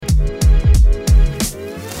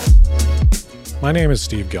My name is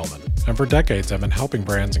Steve Gilman, and for decades I've been helping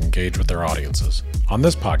brands engage with their audiences. On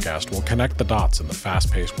this podcast, we'll connect the dots in the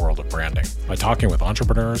fast-paced world of branding by talking with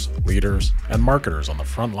entrepreneurs, leaders, and marketers on the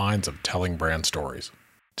front lines of telling brand stories.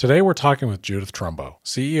 Today we're talking with Judith Trumbo,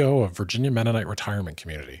 CEO of Virginia Mennonite Retirement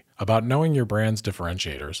Community, about knowing your brand's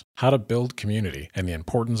differentiators, how to build community, and the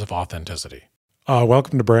importance of authenticity.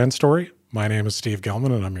 Welcome to Brand Story. My name is Steve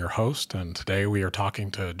Gilman, and I'm your host, and today we are talking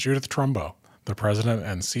to Judith Trumbo, the president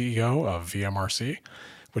and CEO of VMRC,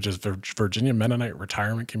 which is Virginia Mennonite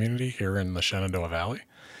Retirement Community here in the Shenandoah Valley.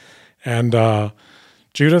 And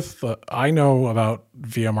Judith, I know about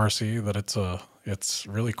VMRC that it's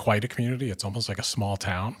really quite a community. It's almost like a small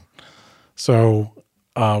town. So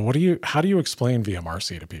how do you explain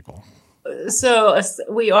VMRC to people? So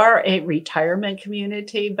we are a retirement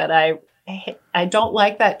community, but I don't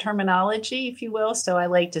like that terminology, if you will. So I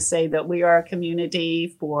like to say that we are a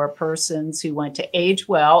community for persons who want to age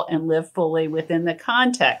well and live fully within the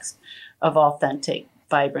context of authentic,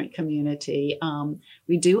 vibrant community.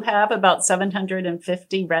 We do have about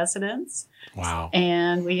 750 residents. Wow.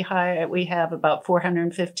 And we have about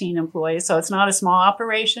 415 employees. So it's not a small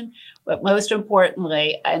operation, but most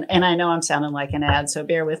importantly, and I know I'm sounding like an ad, so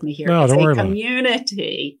bear with me here. No, it's don't worry a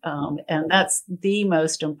community. And that's the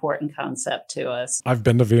most important concept to us. I've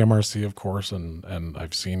been to VMRC, of course, and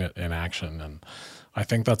I've seen it in action. And I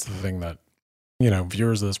think that's the thing that,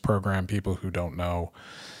 viewers of this program, people who don't know,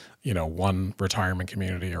 one retirement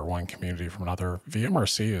community or one community from another,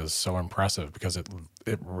 VMRC is so impressive because it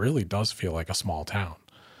really does feel like a small town.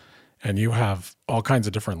 And you have all kinds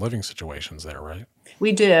of different living situations there, right?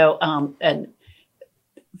 We do. And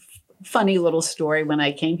funny little story, when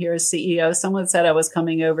I came here as CEO, someone said I was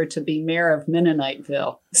coming over to be mayor of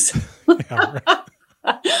Mennoniteville. Yeah,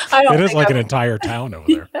 right. It is like an entire town over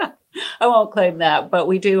there. Yeah. I won't claim that, but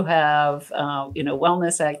we do have,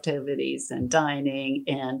 wellness activities and dining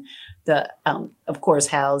and of course,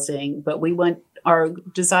 housing. But our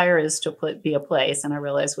desire is to be a place, and I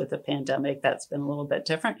realize with the pandemic that's been a little bit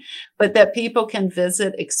different, but that people can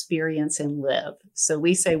visit, experience, and live. So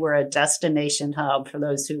we say we're a destination hub for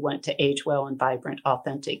those who want to age well and vibrant,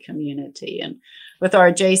 authentic community. And with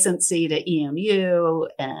our adjacency to EMU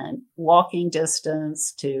and walking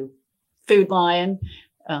distance to Food Lion,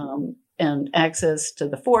 and access to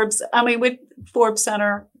the Forbes. With Forbes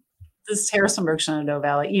Center, this Harrisonburg, Shenandoah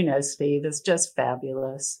Valley, Steve, is just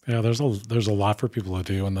fabulous. Yeah, there's a lot for people to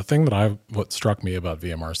do. And the thing what struck me about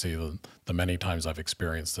VMRC, the many times I've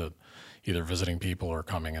experienced it, either visiting people or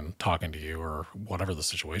coming and talking to you or whatever the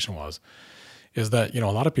situation was, is that,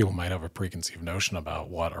 a lot of people might have a preconceived notion about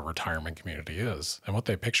what a retirement community is and what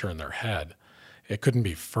they picture in their head. It couldn't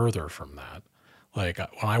be further from that. Like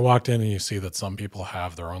when I walked in and you see that some people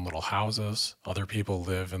have their own little houses, other people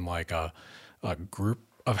live in like a group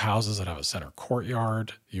of houses that have a center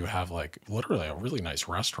courtyard. You have like literally a really nice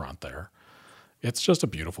restaurant there. It's just a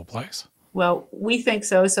beautiful place. Well, we think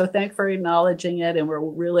so. So thanks for acknowledging it. And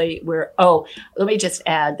let me just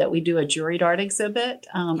add that we do a juried art exhibit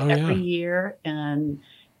every year. And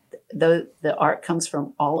the art comes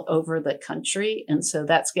from all over the country. And so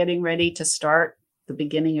that's getting ready to start the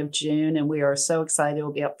beginning of June, and we are so excited.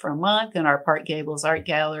 We'll be up for a month in our Park Gables Art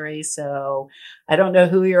Gallery. So I don't know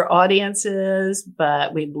who your audience is,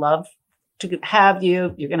 but we'd love to have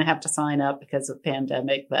you. You're going to have to sign up because of the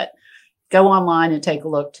pandemic, but go online and take a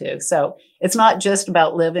look too. So it's not just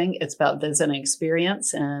about living, it's about visiting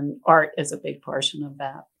experience, and art is a big portion of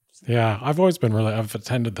that. Yeah, I've always been I've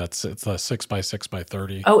attended that. It's a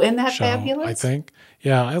 6x6x30. Oh, isn't that show, fabulous? I think.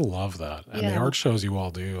 Yeah, I love that. And the art shows you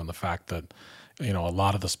all do, and the fact that a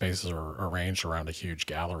lot of the spaces are arranged around a huge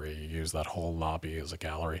gallery. You use that whole lobby as a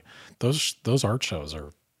gallery. Those art shows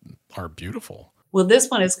are beautiful. Well, this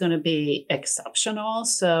one is going to be exceptional.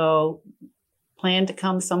 So plan to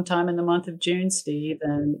come sometime in the month of June, Steve,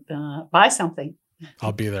 and buy something.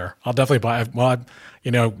 I'll be there. I'll definitely buy. Well,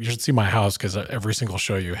 you should see my house because every single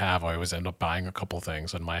show you have, I always end up buying a couple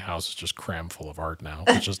things, and my house is just crammed full of art now,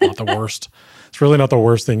 which is not the worst. It's really not the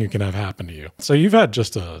worst thing you can have happen to you. So you've had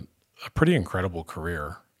just a pretty incredible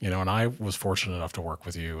career, and I was fortunate enough to work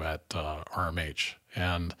with you at RMH,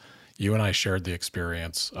 and you and I shared the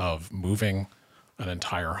experience of moving an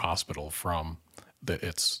entire hospital from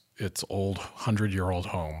its old 100-year-old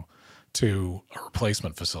home to a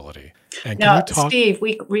replacement facility. And now, Steve,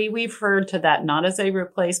 we referred to that not as a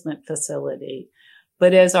replacement facility,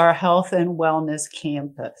 but as our health and wellness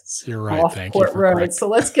campus. You're right. Thank you for correcting. So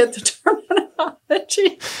let's get the terminology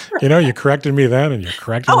apology. You corrected me then and you're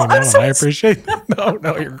correcting me now, and I appreciate that.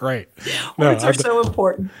 No, you're great. Words are so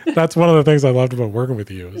important. That's one of the things I loved about working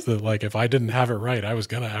with you is that, like, if I didn't have it right, I was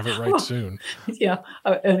going to have it right soon. Yeah.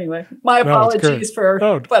 Anyway, my apologies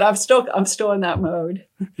but I'm still in that mode.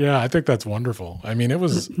 Yeah, I think that's wonderful. I mean, it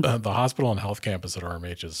was the hospital and health campus at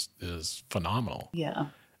RMH is phenomenal. Yeah.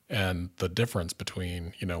 And the difference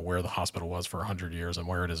between, where the hospital was for 100 years and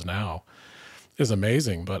where it is now is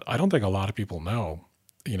amazing. But I don't think a lot of people know,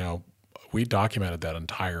 we documented that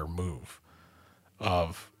entire move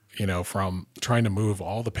of, from trying to move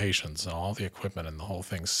all the patients and all the equipment and the whole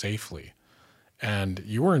thing safely. And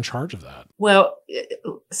you were in charge of that. Well,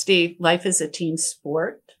 Steve, life is a team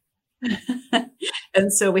sport.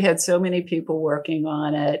 And so we had so many people working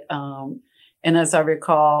on it. And as I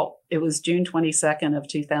recall, it was June 22nd of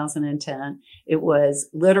 2010. It was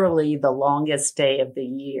literally the longest day of the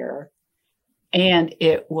year. And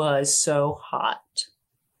it was so hot.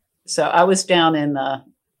 So I was down in the,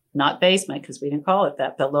 not basement, because we didn't call it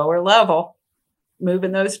that, the lower level,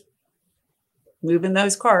 moving those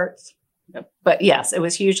carts. But yes, it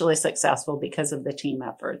was hugely successful because of the team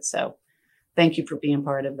effort. So thank you for being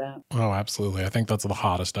part of that. Oh, absolutely. I think that's the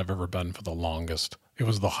hottest I've ever been for the longest. It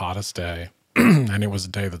was the hottest day. And it was a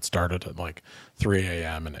day that started at like 3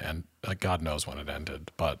 a.m. and God knows when it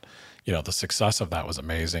ended. But, the success of that was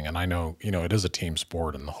amazing. And I know, it is a team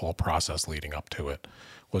sport, and the whole process leading up to it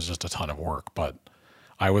was just a ton of work. But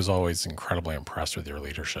I was always incredibly impressed with your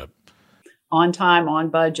leadership. On time, on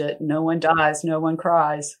budget. No one dies, no one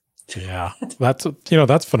cries. Yeah, that's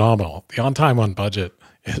phenomenal. The on time, on budget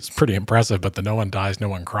is pretty impressive, but the no one dies, no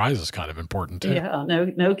one cries is kind of important too. Yeah,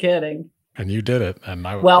 no kidding. And you did it, and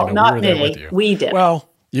not we were me. There with you. We did. Well,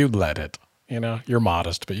 you led it. You're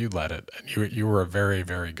modest, but you led it, and you were a very,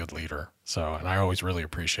 very good leader. So, and I always really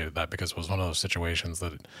appreciated that, because it was one of those situations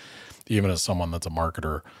that, even as someone that's a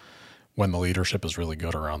marketer, when the leadership is really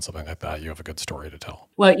good around something like that, you have a good story to tell.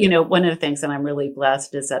 Well, one of the things that I'm really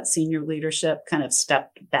blessed is that senior leadership kind of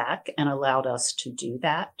stepped back and allowed us to do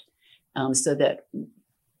that, so that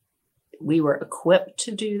we were equipped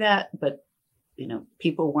to do that, but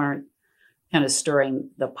people weren't kind of stirring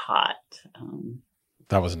the pot.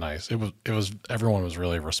 That was nice. It was everyone was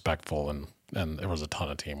really respectful, and there was a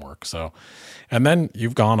ton of teamwork. So, and then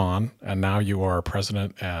you've gone on, and now you are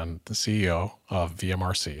president and the CEO of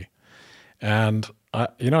VMRC. And, I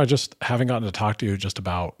just haven't gotten to talk to you just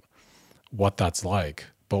about what that's like,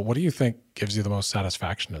 but what do you think gives you the most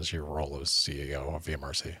satisfaction as your role as CEO of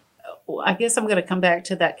VMRC? Well, I guess I'm going to come back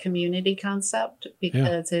to that community concept,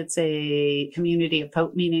 because it's a community of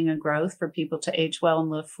hope, meaning, and growth for people to age well and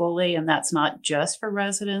live fully. And that's not just for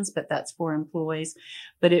residents, but that's for employees.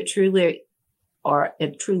 But it truly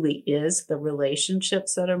is the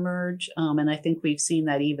relationships that emerge. And I think we've seen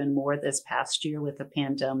that even more this past year with the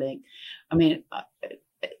pandemic. I mean,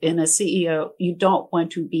 in a CEO, you don't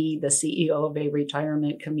want to be the CEO of a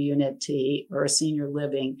retirement community or a senior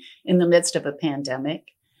living in the midst of a pandemic.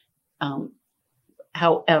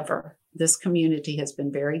 However, this community has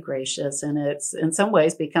been very gracious, and it's in some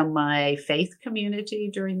ways become my faith community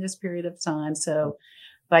during this period of time. So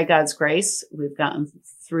by God's grace, we've gotten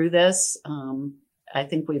through this. I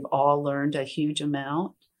think we've all learned a huge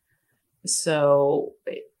amount. So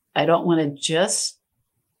I don't want to just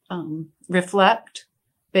reflect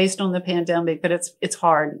based on the pandemic, but it's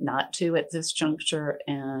hard not to at this juncture,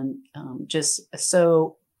 and just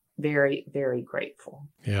so very, very grateful.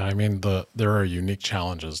 Yeah, I mean, there are unique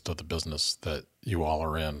challenges to the business that you all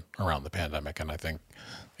are in around the pandemic, and I think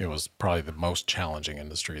it was probably the most challenging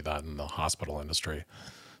industry, that in the hospital industry,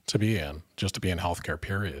 to be in. Just to be in healthcare,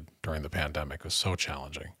 period, during the pandemic was so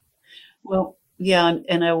challenging. Well, yeah,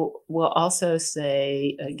 and I will also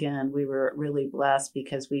say, again, we were really blessed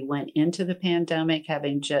because we went into the pandemic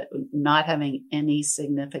not having any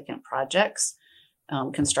significant projects,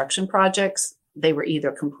 construction projects. They were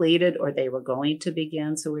either completed or they were going to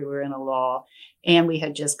begin. So we were in a lull, and we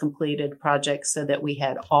had just completed projects so that we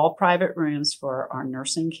had all private rooms for our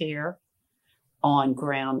nursing care on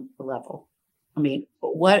ground level. I mean,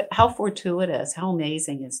 how fortuitous, how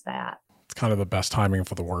amazing is that? It's kind of the best timing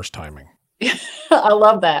for the worst timing. I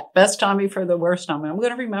love that. Best timing for the worst timing. I'm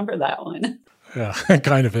going to remember that one. Yeah, it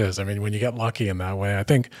kind of is. I mean, when you get lucky in that way, I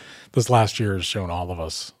think this last year has shown all of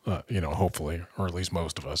us, hopefully, or at least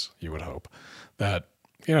most of us, you would hope, that,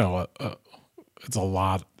 it's a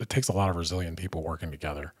lot. It takes a lot of resilient people working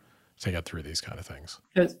together to get through these kind of things.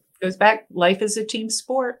 Goes back. Life is a team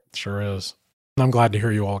sport. Sure is. I'm glad to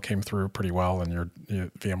hear you all came through pretty well, and your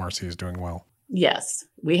VMRC is doing well. Yes,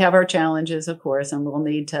 we have our challenges, of course, and we'll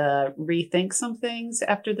need to rethink some things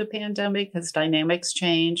after the pandemic because dynamics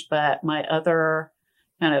change. But my other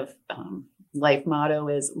kind of life motto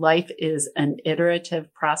is life is an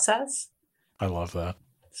iterative process. I love that.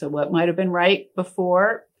 So what might have been right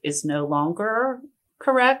before is no longer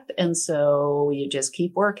correct. And so you just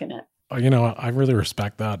keep working it. I really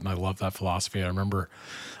respect that, and I love that philosophy. I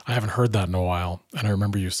haven't heard that in a while, and I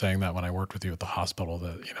remember you saying that when I worked with you at the hospital,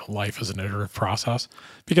 that, life is an iterative process,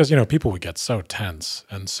 because, people would get so tense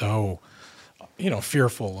and so,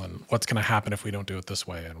 fearful, and what's going to happen if we don't do it this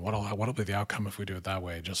way, and what'll be the outcome if we do it that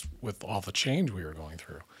way, just with all the change we were going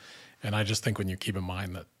through. And I just think when you keep in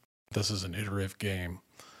mind that this is an iterative game,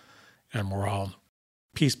 and we're all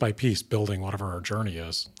piece by piece building whatever our journey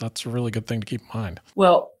is, that's a really good thing to keep in mind.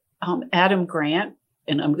 Well, Adam Grant,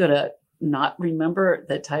 and I'm going to not remember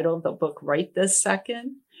the title of the book right this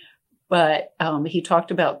second, but he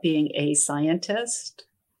talked about being a scientist.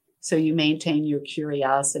 So you maintain your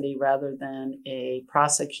curiosity rather than a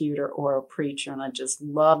prosecutor or a preacher. And I just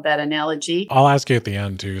love that analogy. I'll ask you at the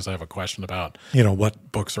end, too, because I have a question about,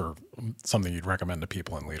 what books are something you'd recommend to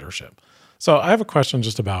people in leadership. So I have a question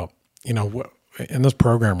just about, in this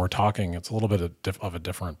program we're talking, it's a little bit of a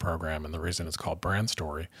different program, and the reason it's called Brand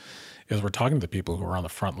Story is we're talking to people who are on the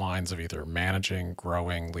front lines of either managing,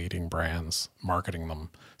 growing, leading brands, marketing them.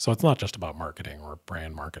 So it's not just about marketing or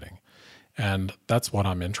brand marketing. And that's what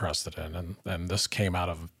I'm interested in. And this came out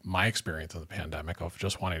of my experience of the pandemic of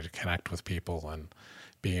just wanting to connect with people and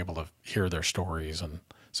being able to hear their stories. And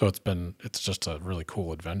so it's just a really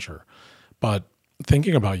cool adventure. But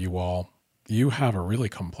thinking about you all, you have a really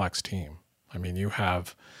complex team. I mean, you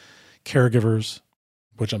have caregivers,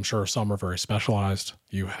 which I'm sure some are very specialized.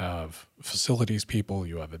 You have facilities people,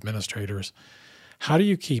 you have administrators. How do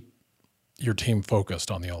you keep your team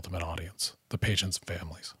focused on the ultimate audience, the patients and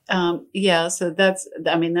families? So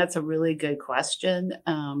that's a really good question.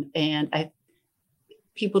 And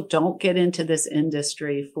people don't get into this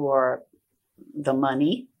industry for the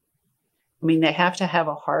money. I mean, they have to have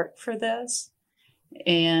a heart for this.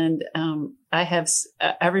 And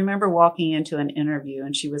I remember walking into an interview,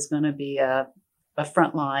 and she was going to be a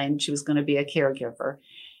frontline. She was going to be a caregiver.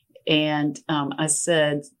 And I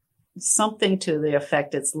said something to the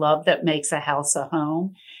effect, it's love that makes a house a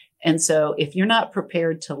home. And so if you're not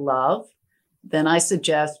prepared to love, then I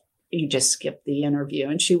suggest you just skip the interview.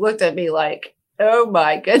 And she looked at me like, oh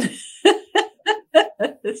my goodness.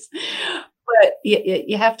 But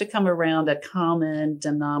you have to come around a common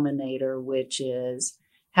denominator, which is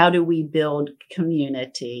how do we build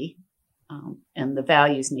community? And the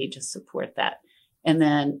values need to support that. And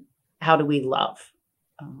then how do we love?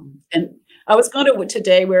 And I was going to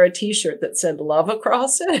today wear a T-shirt that said love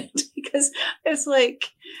across it because it's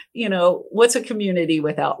like, what's a community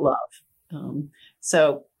without love?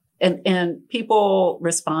 And people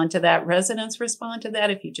respond to that. Residents respond to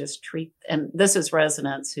that if you just treat, and this is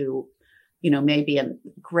residents who, may be in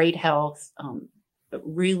great health, but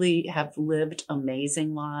really have lived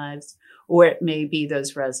amazing lives, or it may be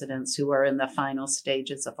those residents who are in the final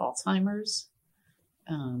stages of Alzheimer's.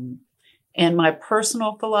 And my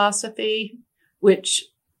personal philosophy, which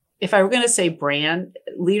if I were going to say brand,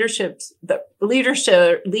 the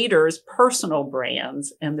leaders' personal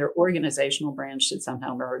brands and their organizational brands should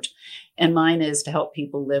somehow merge. And mine is to help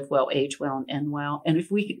people live well, age well, and end well.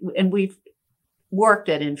 And we've worked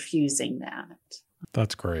at infusing that.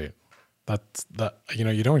 That's great.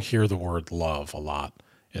 You don't hear the word love a lot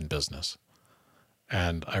in business.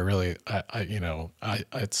 And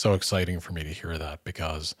it's so exciting for me to hear that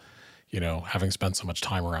because, having spent so much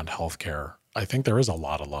time around healthcare, I think there is a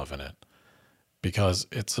lot of love in it because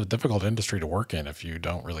it's a difficult industry to work in if you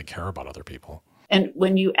don't really care about other people. And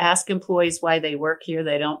when you ask employees why they work here,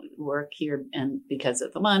 they don't work here and because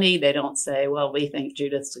of the money. They don't say, well, we think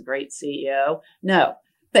Judith's a great CEO. No,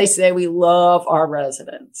 they say we love our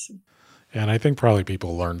residents. And I think probably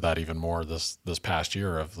people learned that even more this past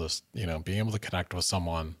year of this, being able to connect with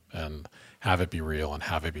someone and have it be real and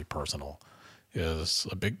have it be personal is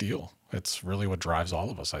a big deal. It's really what drives all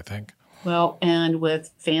of us, I think. Well, and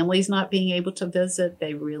with families not being able to visit,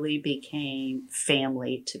 they really became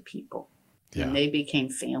family to people. Yeah. And they became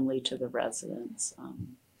family to the residents.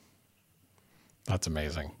 That's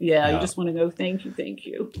amazing. Yeah, I just want to go, thank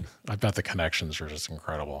you. I bet the connections are just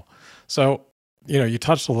incredible. So, you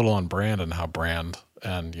touched a little on brand and how brand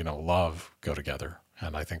and, love go together.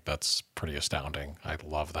 And I think that's pretty astounding. I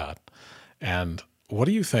love that. And what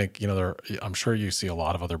do you think, I'm sure you see a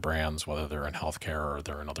lot of other brands, whether they're in healthcare or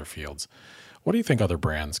they're in other fields. What do you think other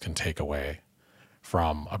brands can take away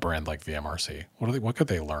from a brand like VMRC? What could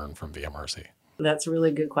they learn from VMRC? That's a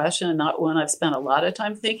really good question. Not one I've spent a lot of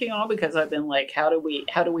time thinking on, because I've been like, how do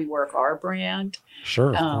we work our brand?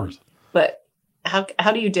 Sure, of course. But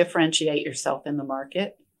how do you differentiate yourself in the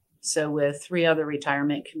market? So with three other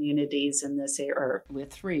retirement communities in this area, or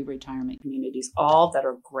with three retirement communities, all that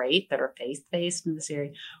are great, that are faith-based in this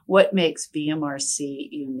area, what makes VMRC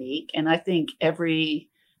unique? And I think every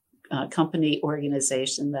company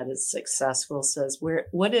organization that is successful says,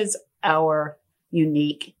 what is our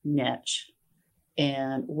unique niche?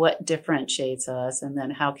 And what differentiates us? And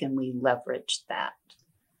then how can we leverage that?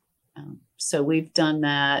 So we've done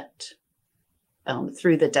that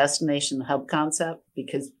through the destination hub concept,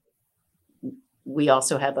 because we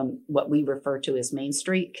also have what we refer to as Main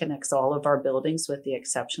Street, connects all of our buildings with the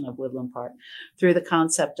exception of Woodland Park, through the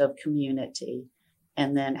concept of community.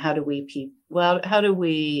 And then how do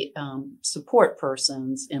we support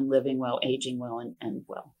persons in living well, aging well, and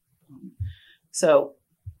well? So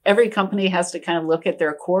every company has to kind of look at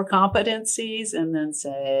their core competencies and then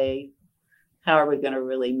say, how are we going to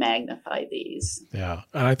really magnify these? Yeah.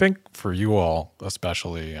 And I think for you all,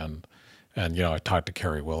 especially, and I talked to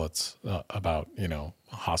Carrie Willits about,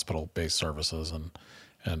 hospital-based services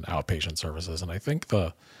and outpatient services. And I think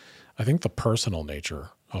the personal nature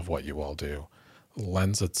of what you all do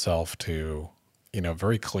lends itself to,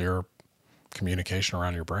 very clear communication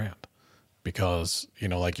around your brand. Because,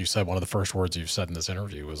 like you said, one of the first words you've said in this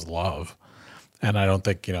interview was love. And I don't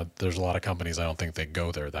think, there's a lot of companies, I don't think they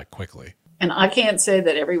go there that quickly. And I can't say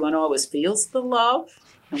that everyone always feels the love.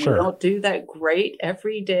 And Sure. We don't do that great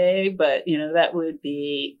every day, but, that would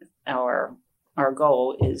be our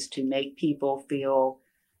goal, is to make people feel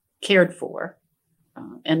cared for,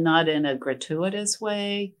 and not in a gratuitous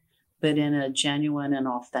way, but in a genuine and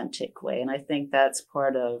authentic way. And I think that's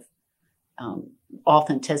part of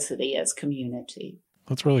authenticity as community.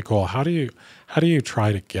 That's really cool. How do you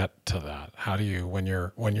try to get to that? How do you, when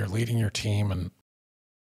you're leading your team and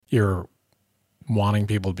you're wanting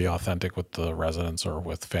people to be authentic with the residents or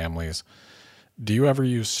with families, do you ever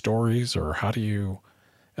use stories, or how do you,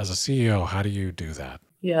 as a CEO, how do you do that?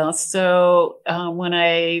 Yeah. So when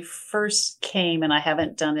I first came, and I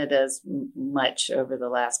haven't done it as much over the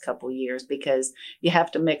last couple of years because you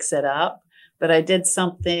have to mix it up, but I did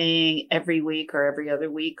something every week or every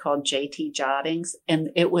other week called JT Jottings.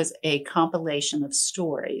 And it was a compilation of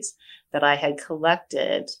stories that I had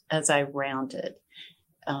collected as I rounded,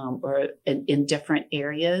 or in different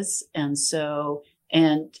areas. And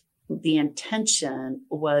the intention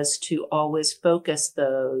was to always focus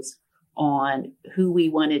those on who we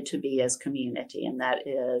wanted to be as community. And that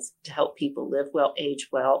is to help people live well, age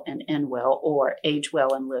well, and end well, or age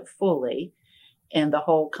well and live fully. And the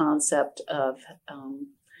whole concept of,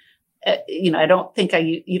 I don't think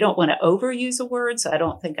you don't want to overuse a word. So I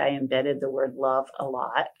don't think I embedded the word love a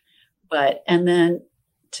lot, and then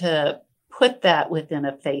to put that within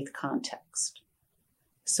a faith context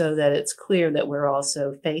so that it's clear that we're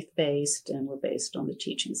also faith-based and we're based on the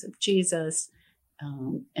teachings of Jesus.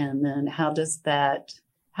 And then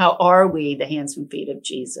how are we the hands and feet of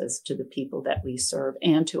Jesus to the people that we serve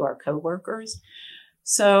and to our coworkers?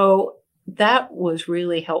 So that was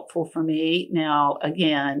really helpful for me. Now,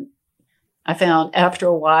 again, I found after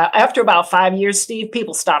about 5 years, Steve,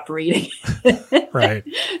 people stopped reading. Right.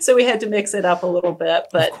 So we had to mix it up a little bit,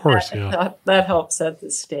 but of course, that helped set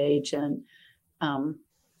the stage. And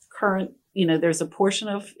there's a portion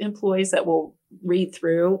of employees that will read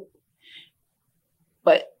through,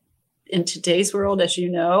 but in today's world, as you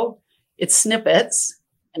know, it's snippets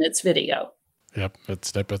and it's video. Yep, it's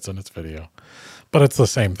snippets and it's video. But it's the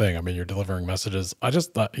same thing. I mean, you're delivering messages. I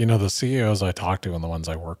just thought, the CEOs I talk to and the ones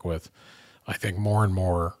I work with, I think more and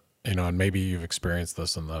more, and maybe you've experienced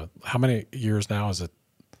this how many years now is it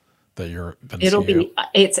that you're been CEO?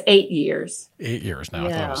 It's 8 years. 8 years now. Yeah,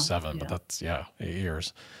 I thought it was 7, but that's 8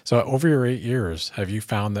 years. So over your 8 years, have you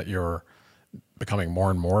found that you're becoming more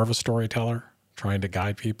and more of a storyteller, trying to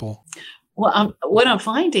guide people? Well, what I'm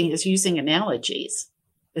finding is using analogies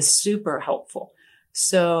is super helpful.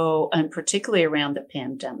 So, and particularly around the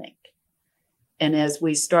pandemic. And as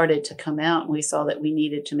we started to come out, we saw that we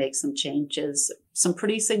needed to make some changes, some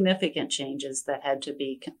pretty significant changes that had to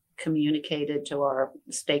be communicated to our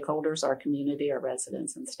stakeholders, our community, our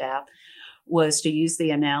residents and staff, was to use the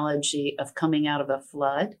analogy of coming out of a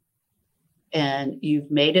flood. And you've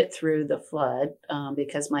made it through the flood,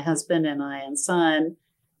 because my husband and I and son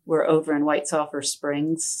were over in White Sulphur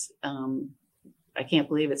Springs. I can't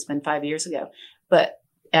believe it's been 5 years ago. But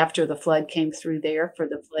after the flood came through there for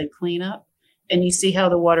the flood cleanup, and you see how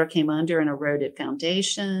the water came under and eroded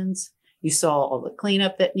foundations. You saw all the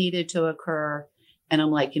cleanup that needed to occur. And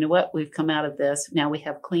I'm like, you know what? We've come out of this. Now we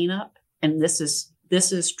have cleanup and this is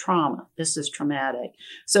trauma. This is traumatic.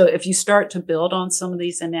 So if you start to build on some of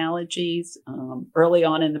these analogies, early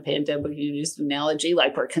on in the pandemic, you used an analogy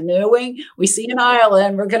like we're canoeing. We see an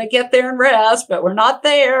island. We're going to get there and rest, but we're not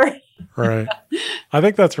there. Right. I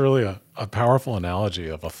think that's really a powerful analogy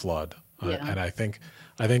of a flood. Yeah. And I think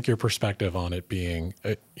your perspective on it being,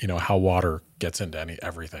 how water gets into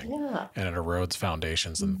everything and it erodes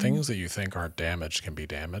foundations and things that you think aren't damaged can be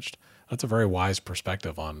damaged. That's a very wise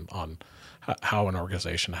perspective on how an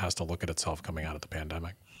organization has to look at itself coming out of the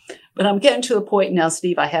pandemic. But I'm getting to a point now,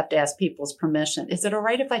 Steve, I have to ask people's permission. Is it all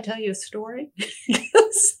right if I tell you a story?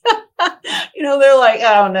 They're like,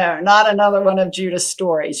 oh no, not another one of Judith's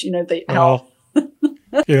stories.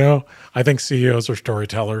 I think CEOs are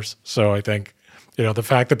storytellers. So I think, the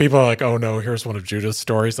fact that people are like, oh no, here's one of Judith's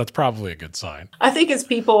stories, that's probably a good sign. I think it's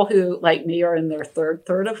people who, like me, are in their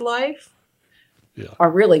third of life.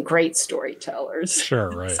 Are really great storytellers.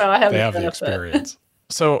 Sure, right. So I have they have the experience.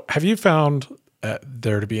 So have you found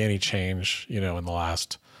there to be any change, in the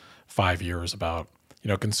last 5 years about,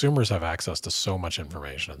 consumers have access to so much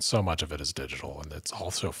information and so much of it is digital and it's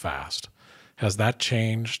all so fast. Has that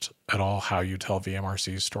changed at all how you tell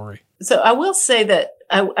VMRC's story? So I will say that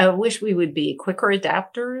I wish we would be quicker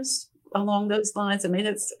adapters along those lines. I mean,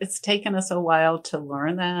 it's taken us a while to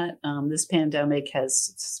learn that. This pandemic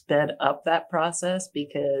has sped up that process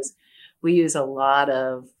because we use a lot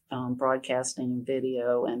of broadcasting,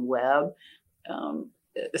 video, and web.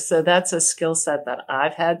 So that's a skill set that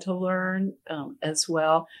I've had to learn as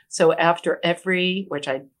well. So after which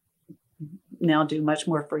I now do much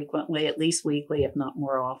more frequently, at least weekly, if not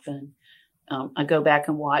more often, I go back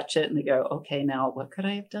and watch it and they go, okay, now what could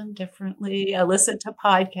I have done differently? I listen to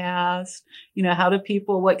podcasts,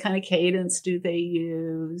 what kind of cadence do they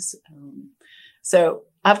use? So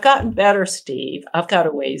I've gotten better, Steve. I've got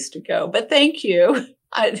a ways to go, but thank you.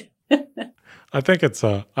 I think it's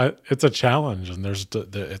a challenge and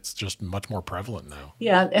it's just much more prevalent now.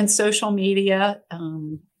 Yeah. And social media,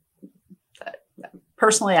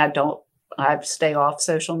 personally, I stay off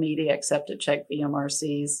social media except to check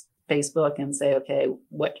VMRC's Facebook and say, okay,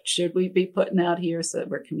 what should we be putting out here so that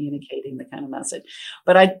we're communicating the kind of message?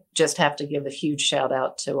 But I just have to give a huge shout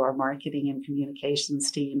out to our marketing and communications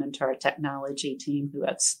team and to our technology team who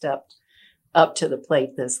have stepped up to the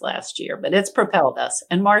plate this last year. But it's propelled us,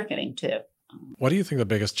 and marketing too. What do you think the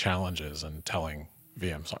biggest challenge is in telling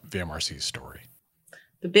VMRC's story?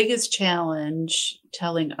 The biggest challenge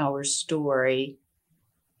telling our story,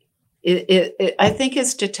 I think,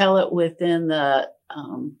 is to tell it within the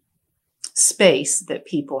space that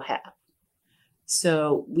people have.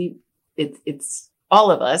 So it's all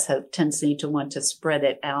of us have tendency to want to spread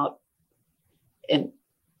it out, and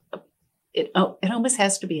it almost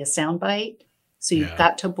has to be a soundbite. So you've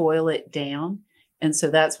got to boil it down, and so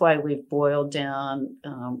that's why we've boiled down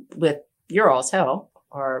with your all's help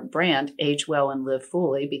our brand, Age Well and Live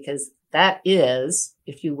Fully, because that is,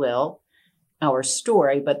 if you will, our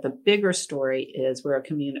story. But the bigger story is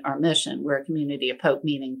our mission. We're a community of hope,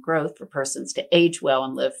 meaning growth for persons to age well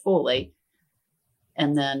and live fully.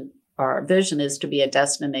 And then our vision is to be a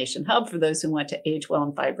destination hub for those who want to age well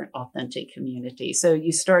in vibrant, authentic community. So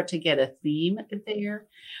you start to get a theme there.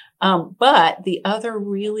 But the other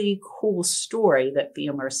really cool story that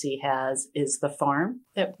VMRC has is the farm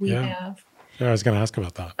that we have. Yeah, I was going to ask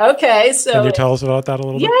about that. Okay, so can you tell us about that a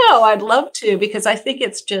little bit? Yeah, I'd love to, because I think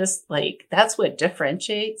it's just like that's what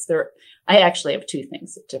differentiates. I actually have two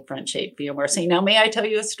things that differentiate VMRC. Now, may I tell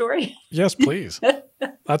you a story? Yes, please.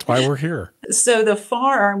 That's why we're here. So the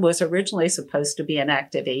farm was originally supposed to be an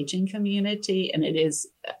active aging community, and it is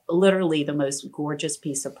literally the most gorgeous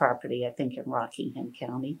piece of property, I think, in Rockingham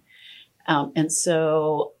County. And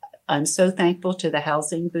so I'm so thankful to the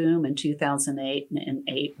housing boom in 2008 and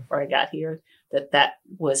 8 before I got here that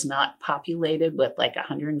was not populated with like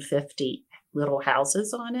 150 little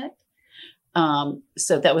houses on it.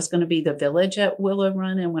 So that was going to be the village at Willow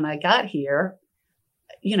Run. And when I got here,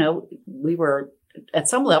 we were at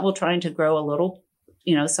some level trying to grow a little,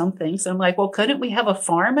 some things. I'm like, well, couldn't we have a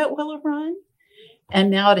farm at Willow Run? And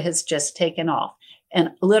now it has just taken off.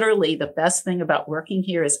 And literally the best thing about working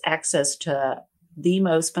here is access to the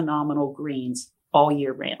most phenomenal greens all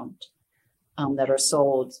year round that are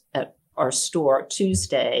sold at our store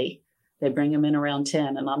Tuesday. They bring them in around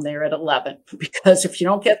 10 and I'm there at 11 because if you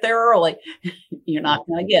don't get there early, you're not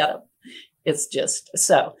going to get them. It's just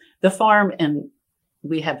so the farm, and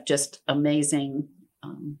we have just amazing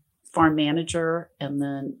farm manager and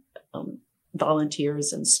then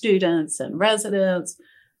volunteers and students and residents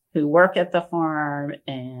who work at the farm,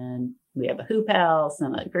 and we have a hoop house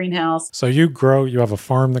and a greenhouse. So you have a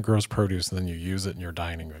farm that grows produce and then you use it in your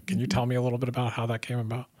dining. Can you tell me a little bit about how that came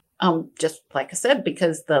about? Just like I said,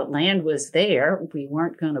 because the land was there, we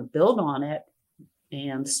weren't going to build on it.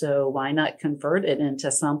 And so why not convert it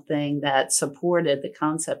into something that supported the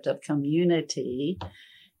concept of community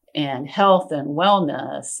and health and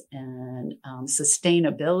wellness and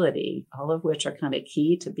sustainability, all of which are kind of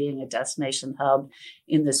key to being a destination hub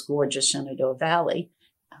in this gorgeous Shenandoah Valley.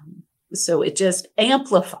 So it just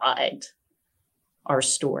amplified our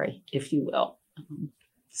story, if you will.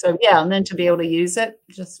 So yeah, and then to be able to use it,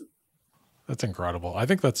 that's incredible. I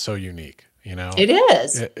think that's so unique. It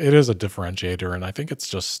is. It is a differentiator, and I think it's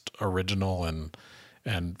just original and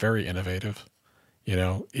very innovative.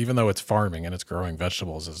 Even though it's farming and it's growing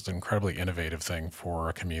vegetables, it's an incredibly innovative thing for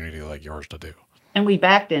a community like yours to do. And we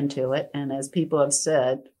backed into it, and as people have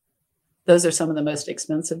said, those are some of the most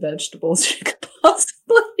expensive vegetables you could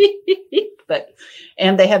possibly eat.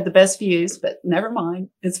 And they have the best views, but never mind,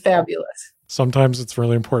 it's fabulous. Sometimes it's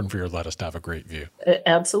really important for your lettuce to have a great view.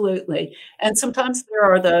 Absolutely. And sometimes there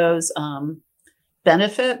are those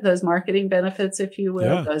those marketing benefits, if you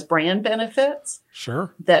will, those brand benefits.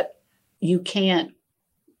 Sure. That you can't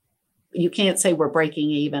say we're breaking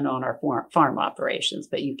even on our farm operations,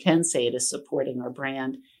 but you can say it is supporting our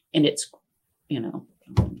brand, and it's,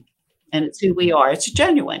 and it's who we are. It's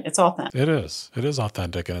genuine. It's authentic. It is. It is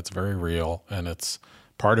authentic, and it's very real, and it's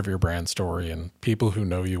part of your brand story, and people who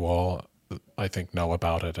know you all, I think, know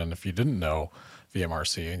about it. And if you didn't know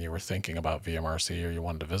VMRC and you were thinking about VMRC or you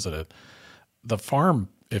wanted to visit it, the farm,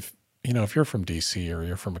 if you're from DC or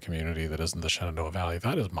you're from a community that isn't the Shenandoah Valley,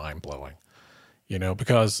 that is mind blowing,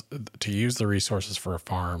 because to use the resources for a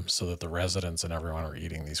farm so that the residents and everyone are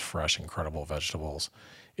eating these fresh, incredible vegetables,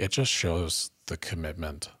 it just shows the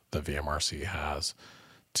commitment that VMRC has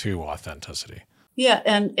to authenticity. Yeah,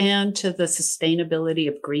 and to the sustainability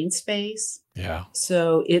of green space. Yeah.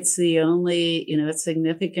 So it's the only,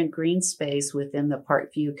 significant green space within the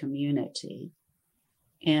Parkview community.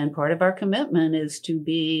 And part of our commitment is to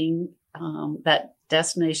being, that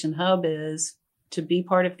destination hub is to be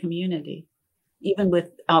part of community, even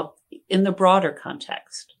in the broader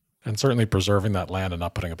context. And certainly preserving that land and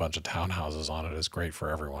not putting a bunch of townhouses on it is great for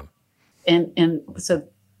everyone. And so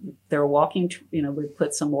there are walking, we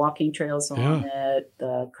put some walking trails on it.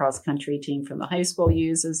 The cross-country team from the high school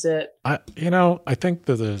uses it. I think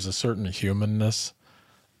that there's a certain humanness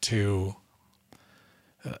to,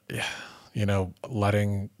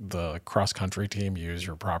 letting the cross-country team use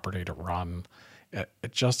your property to run.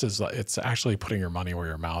 It just is, it's actually putting your money where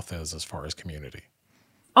your mouth is as far as community.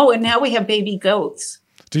 Oh, and now we have baby goats.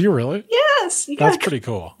 Do you really? Yes. That's pretty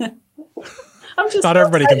cool. I'm just not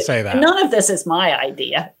everybody can say that. None of this is my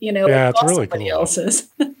idea, Yeah, it's really somebody cool. Else's.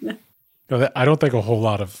 No, I don't think a whole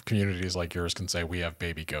lot of communities like yours can say we have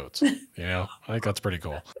baby goats. I think that's pretty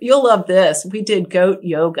cool. You'll love this. We did goat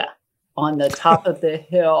yoga on the top of the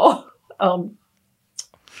hill.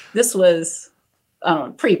 This was, I don't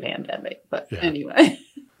know, pre-pandemic, but anyway.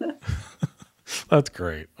 That's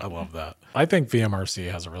great. I love that. I think VMRC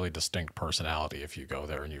has a really distinct personality if you go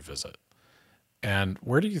there and you visit. And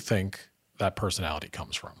where do you think that personality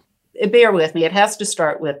comes from? Bear with me. It has to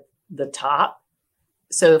start with the top.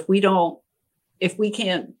 So if we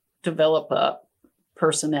can't develop a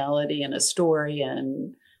personality and a story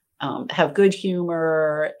and have good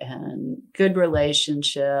humor and good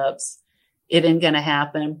relationships, it ain't going to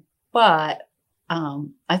happen. But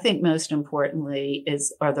I think most importantly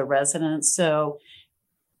are the residents. So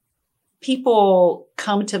people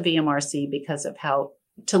come to VMRC because of how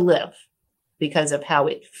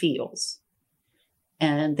it feels.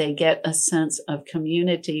 And they get a sense of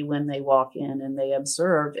community when they walk in and they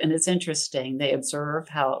observe. And it's interesting. They observe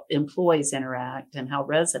how employees interact and how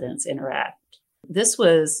residents interact. This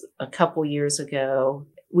was a couple years ago.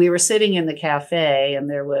 We were sitting in the cafe and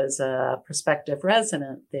there was a prospective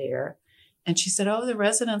resident there. And she said, "Oh, the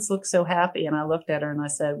residents look so happy." And I looked at her and I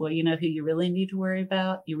said, "Well, you know who you really need to worry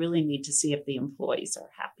about? You really need to see if the employees are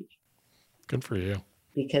happy." Good for you.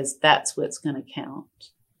 Because that's what's going to count.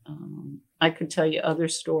 I could tell you other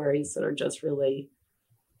stories that are just really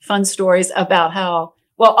fun stories about how,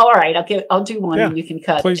 well, all right, I'll do one and you can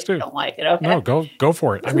cut. Please if do. You don't like it. Okay. No, go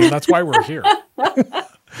for it. I mean, that's why we're here.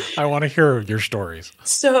 I want to hear your stories.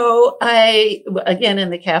 So again, in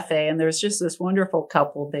the cafe, and there's just this wonderful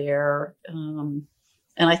couple there. And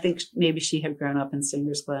I think maybe she had grown up in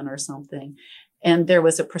Singer's Glen or something. And there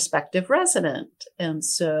was a prospective resident. And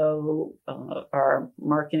so our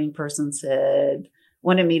marketing person said,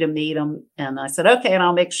 wanted me to meet them. And I said, okay, and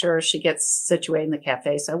I'll make sure she gets situated in the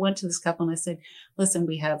cafe. So I went to this couple and I said, listen,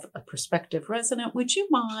 we have a prospective resident. Would you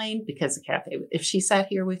mind, because the cafe, if she sat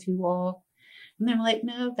here with you all? And they're like,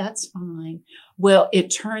 no, that's fine. Well, it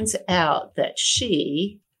turns out that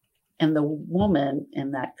she and the woman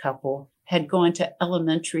in that couple had gone to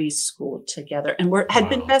elementary school together and had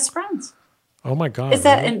been best friends. Oh my God. Is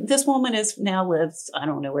that, and this woman now lives, I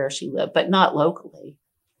don't know where she lived, but not locally.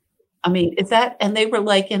 I mean, is that, and they were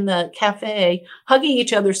like in the cafe hugging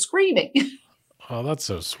each other, screaming. Oh, that's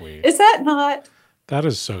so sweet. Is that not? That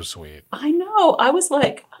is so sweet. I know. I was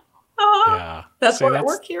like, yeah, that's why I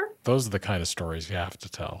work here. Those are the kind of stories you have to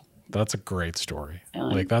tell. That's a great story.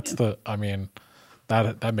 Like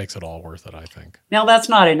that makes it all worth it, I think. Now that's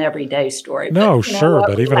not an everyday story. No, but, sure.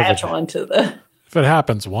 But even if it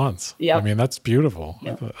happens once, I mean, that's beautiful.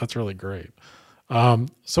 Yep. That's really great.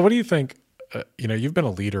 So what do you think? You've been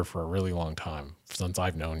a leader for a really long time. Since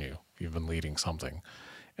I've known you, you've been leading something.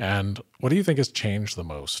 And what do you think has changed the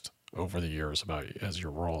most over the years about you as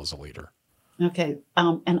your role as a leader? Okay.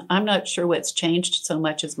 And I'm not sure what's changed so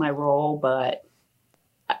much as my role, but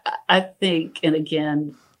I think, and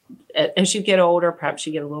again, as you get older, perhaps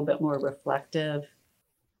you get a little bit more reflective.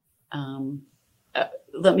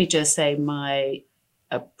 Let me just say my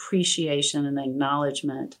appreciation and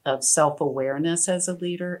acknowledgement of self-awareness as a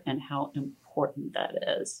leader and how important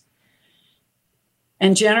that is.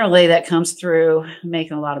 And generally that comes through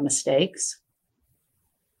making a lot of mistakes,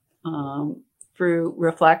 through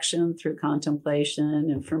reflection, through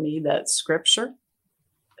contemplation. And for me, that's scripture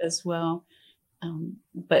as well.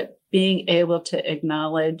 But being able to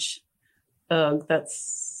acknowledge,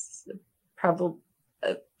 that's probably,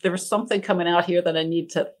 there was something coming out here that I need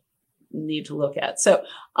to look at. So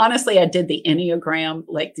honestly, I did the Enneagram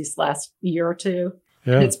like this last year or two.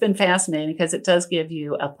 Yeah. And it's been fascinating because it does give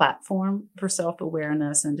you a platform for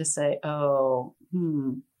self-awareness and to say,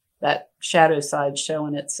 that shadow side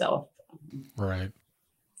showing itself. Right.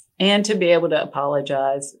 And to be able to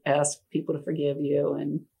apologize, ask people to forgive you,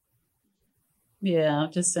 and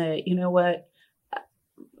just say, you know what,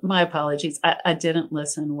 my apologies. I didn't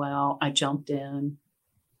listen well. I jumped in.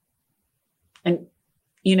 And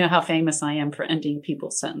you know how famous I am for ending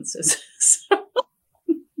people's sentences.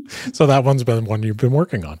 So that one's been one you've been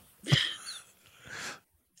working on.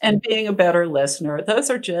 And being a better listener. Those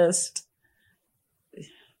are just,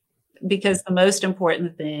 because the most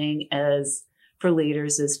important thing for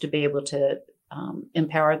leaders is to be able to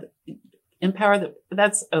empower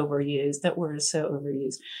that's overused. That word is so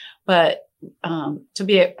overused. But to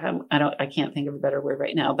be, I can't think of a better word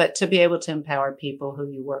right now, but to be able to empower people who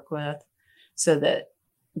you work with so that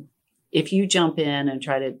if you jump in and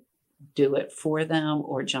try to do it for them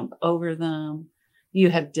or jump over them, you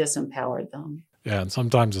have disempowered them. Yeah. And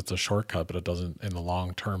sometimes it's a shortcut, but it doesn't, in the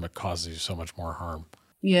long term, it causes you so much more harm.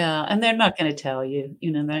 Yeah. And they're not going to tell you,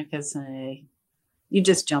 they're not going to say, you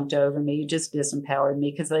just jumped over me. You just disempowered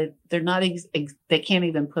me, because they're not, they can't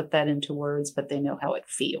even put that into words, but they know how it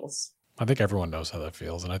feels. I think everyone knows how that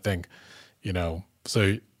feels. And I think,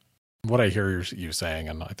 so what I hear you saying,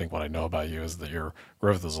 and I think what I know about you, is that your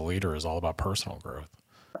growth as a leader is all about personal growth.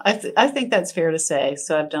 I think that's fair to say.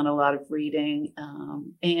 So I've done a lot of reading,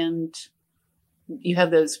 and you have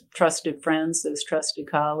those trusted friends, those trusted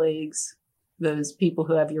colleagues, those people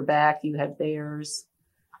who have your back, you have theirs.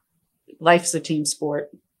 Life's a team sport.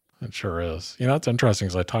 It sure is. It's interesting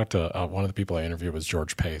because I talked to one of the people I interviewed was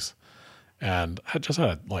George Pace, and I just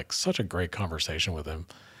had such a great conversation with him.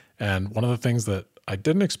 And one of the things that I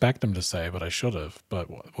didn't expect him to say, but I should have,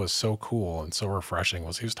 but was so cool and so refreshing,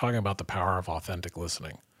 was he was talking about the power of authentic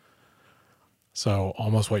listening. So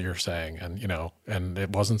almost what you're saying, and and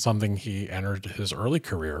it wasn't something he entered his early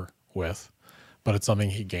career with, but it's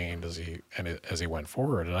something he gained as he went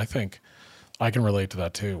forward. And I think I can relate to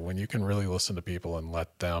that too. When you can really listen to people and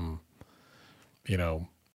let them,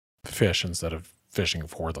 fish instead of fishing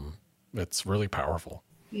for them, it's really powerful.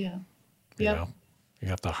 Yeah. You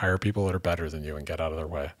have to hire people that are better than you and get out of their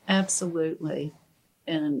way. Absolutely.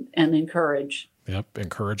 And encourage. Yep.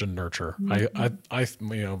 Encourage and nurture. Mm-hmm. I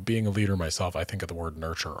being a leader myself, I think of the word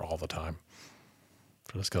nurture all the time,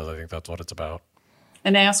 just because I think that's what it's about.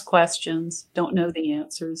 And ask questions. Don't know the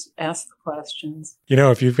answers. Ask the questions.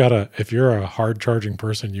 If you're a hard charging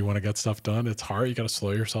person, you want to get stuff done, it's hard. You got to slow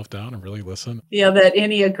yourself down and really listen. Yeah. That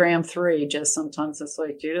Enneagram 3, just sometimes it's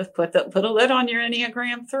like, Judith, put a lid on your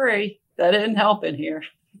Enneagram 3. That didn't help in here.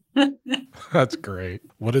 That's great.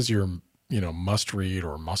 What is your, must read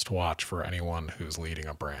or must watch for anyone who's leading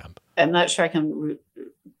a brand? I'm not sure I can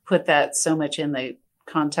put that so much in the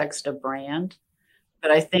context of brand,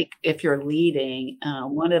 But I think if you're leading,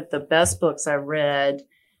 one of the best books I read,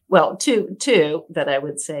 well, two that I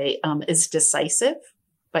would say is Decisive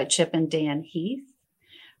by Chip and Dan Heath.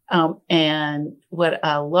 And what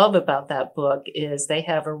I love about that book is they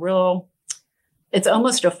have it's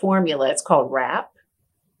almost a formula. It's called WRAP.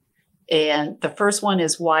 And the first one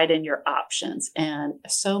is widen your options. And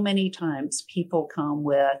so many times people come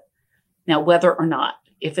with, now, whether or not,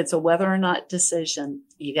 if it's a whether or not decision,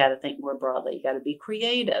 you got to think more broadly. You got to be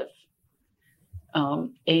creative.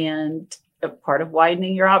 And a part of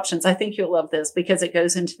widening your options, I think you'll love this because it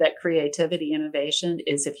goes into that creativity innovation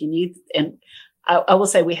is if you need, and I will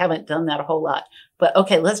say we haven't done that a whole lot, but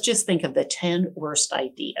okay, let's just think of the 10 worst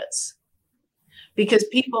ideas. Because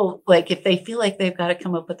people, like, if they feel like they've got to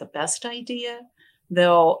come up with the best idea,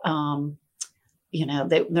 they'll,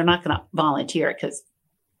 they're not going to volunteer because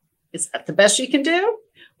is that the best you can do?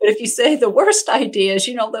 But if you say the worst ideas,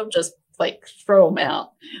 they'll just like throw them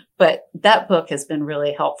out. But that book has been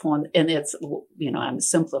really helpful. And it's, I'm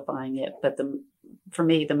simplifying it. But for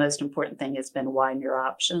me, the most important thing has been widen your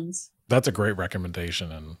options. That's a great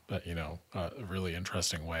recommendation and, a really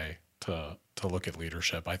interesting way to look at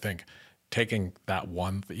leadership. I think taking that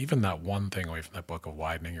one thing away from that book of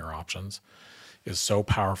widening your options is so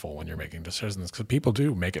powerful when you're making decisions because people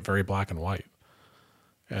do make it very black and white.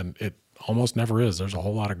 And it almost never is. There's a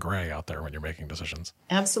whole lot of gray out there when you're making decisions.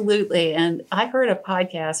 Absolutely. And I heard a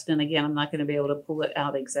podcast, and again, I'm not going to be able to pull it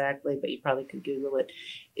out exactly, but you probably could Google it,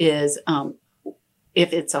 is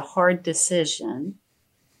if it's a hard decision,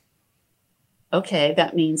 okay,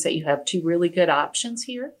 that means that you have two really good options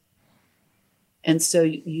here. And so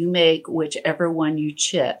you make whichever one you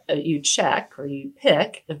check or you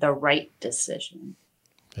pick the right decision.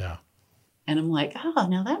 Yeah. And I'm like, oh,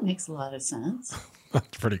 now that makes a lot of sense.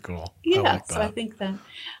 That's pretty cool. Yeah, I like that. So I think that.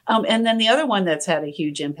 And then the other one that's had a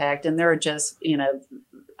huge impact, and they're just,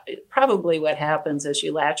 probably what happens is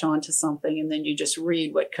you latch onto something and then you just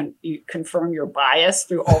read what you confirm your bias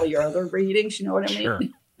through all your other readings. You know what I mean? Sure.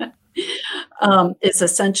 It's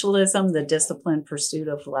Essentialism, The Disciplined Pursuit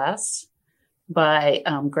of Less by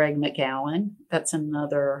Greg McGowan. That's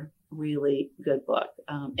another really good book.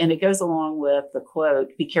 And it goes along with the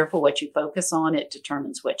quote, be careful what you focus on, it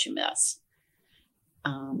determines what you miss.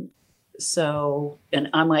 And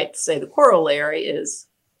I might say the corollary is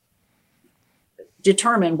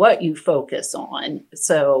determine what you focus on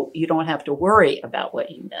so you don't have to worry about what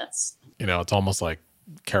you miss. It's almost like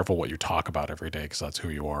careful what you talk about every day because that's who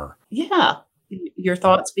you are. Yeah. Your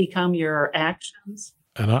thoughts become your actions.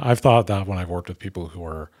 And I've thought that when I've worked with people who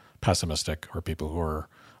are pessimistic or people who are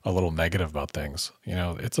a little negative about things,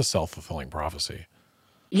 it's a self-fulfilling prophecy.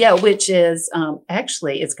 Yeah, which is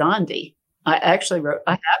actually, it's Gandhi. I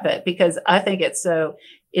have it because I think it's so,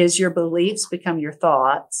 is your beliefs become your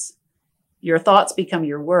thoughts become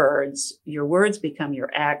your words become your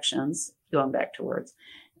actions, going back to words,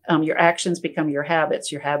 your actions become your habits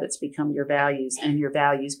become your values, and your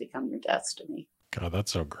values become your destiny. God,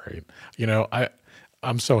 that's so great.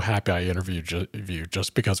 I'm so happy I interviewed you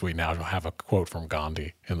just because we now have a quote from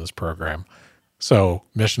Gandhi in this program. So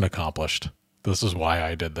mission accomplished. This is why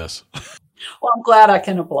I did this. Well, I'm glad I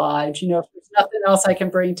can oblige. If there's nothing else I can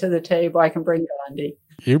bring to the table, I can bring Gandhi.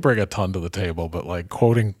 You bring a ton to the table, but like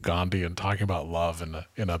quoting Gandhi and talking about love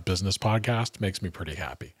in a business podcast makes me pretty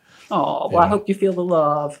happy. Oh, well, I hope you feel the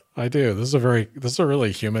love. I do. This is a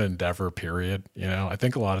really human endeavor, period. I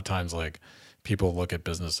think a lot of times like people look at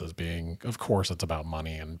business as being, of course, it's about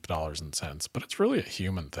money and dollars and cents, but it's really a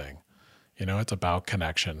human thing. It's about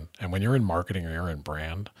connection. And when you're in marketing or you're in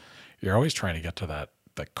brand, you're always trying to get to that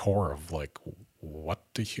core of like, what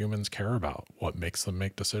do humans care about? What makes them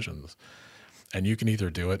make decisions? And you can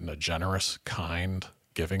either do it in a generous, kind,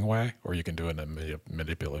 giving way, or you can do it in a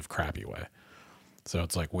manipulative, crappy way. So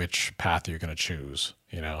it's like, which path are you going to choose?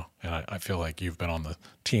 And I feel like you've been on the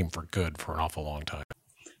team for good for an awful long time.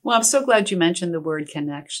 Well, I'm so glad you mentioned the word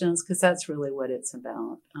connections because that's really what it's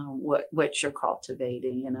about. What you're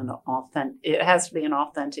cultivating in it has to be an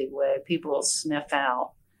authentic way. People will sniff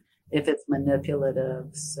out if it's manipulative.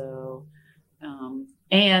 So,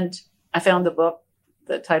 and I found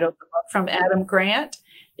the title of the book from Adam Grant.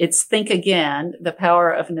 It's Think Again, The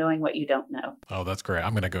Power of Knowing What You Don't Know. Oh, that's great.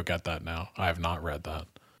 I'm going to go get that now. I have not read that.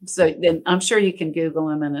 So then I'm sure you can Google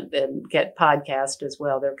him and get podcast as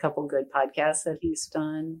well. There are a couple good podcasts that he's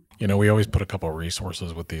done. We always put a couple of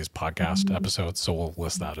resources with these podcast episodes. So we'll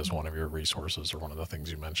list that as one of your resources or one of the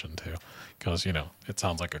things you mentioned too. Because, it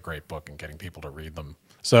sounds like a great book and getting people to read them.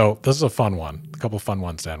 So this is a fun one, a couple of fun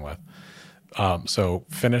ones to end with. So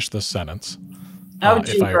finish this sentence. Oh,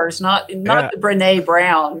 jeepers, not the Brene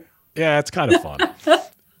Brown. Yeah, it's kind of fun.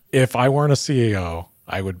 If I weren't a CEO,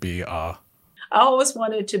 I would be I always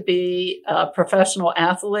wanted to be a professional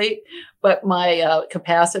athlete, but my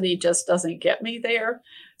capacity just doesn't get me there.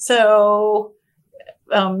 So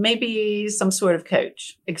maybe some sort of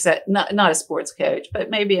coach, not a sports coach, but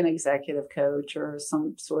maybe an executive coach or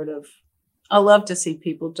some sort of, I love to see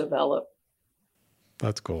people develop.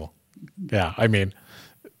 That's cool. Yeah. I mean,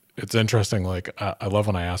 it's interesting. Like, I love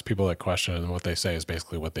when I ask people that question, and what they say is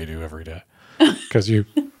basically what they do every day. Because you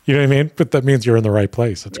know what I mean? But that means you're in the right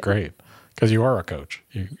place. It's great. Because you are a coach.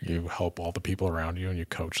 You help all the people around you, and you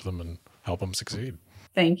coach them and help them succeed.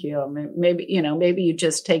 Thank you. Maybe you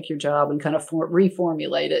just take your job and kind of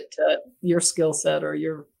reformulate it to your skill set or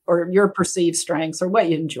your perceived strengths or what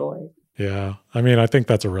you enjoy. Yeah. I mean, I think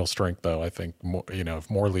that's a real strength, though. I think more, if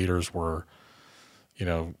more leaders were,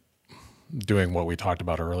 doing what we talked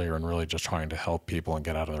about earlier and really just trying to help people and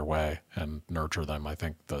get out of their way and nurture them, I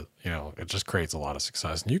think that, it just creates a lot of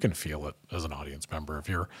success. And you can feel it as an audience member.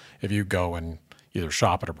 If you go and either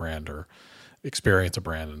shop at a brand or experience a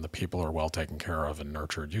brand and the people are well taken care of and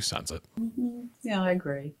nurtured, you sense it. Mm-hmm. Yeah, I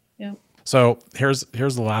agree. Yeah. So here's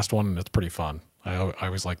the last one, and it's pretty fun. I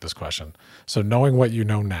always like this question. So knowing what you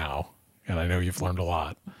know now, and I know you've learned a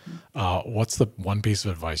lot, what's the one piece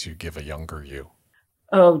of advice you'd give a younger you?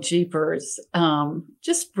 Oh, jeepers.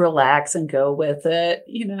 Just relax and go with it.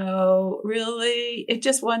 Really, it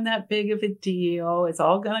just wasn't that big of a deal. It's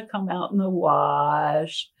all going to come out in the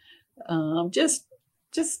wash.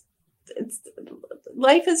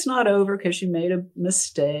 Life is not over because you made a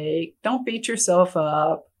mistake. Don't beat yourself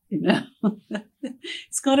up.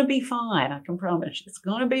 It's going to be fine. I can promise you. It's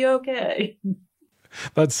going to be okay.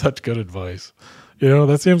 That's such good advice.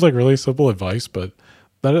 That seems like really simple advice, but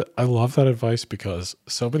I love that advice because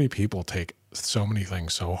so many people take so many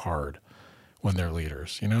things so hard when they're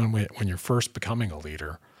leaders. And when you're first becoming a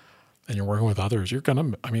leader and you're working with others,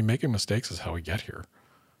 making mistakes is how we get here.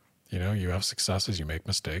 You have successes, you make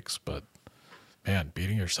mistakes, but man,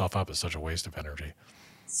 beating yourself up is such a waste of energy.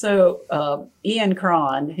 So Ian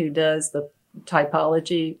Cron, who does the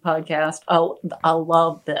Typology podcast, I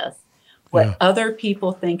love this. What other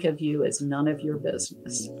people think of you is none of your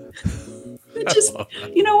business.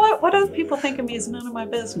 What other people think of me is none of my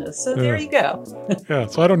business. So there you go. Yeah,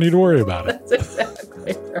 so I don't need to worry about it. That's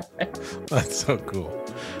exactly right. That's so cool.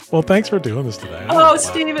 Well, thanks for doing this today. Oh,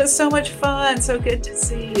 Steve, it's so much fun. So good to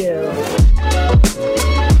see you.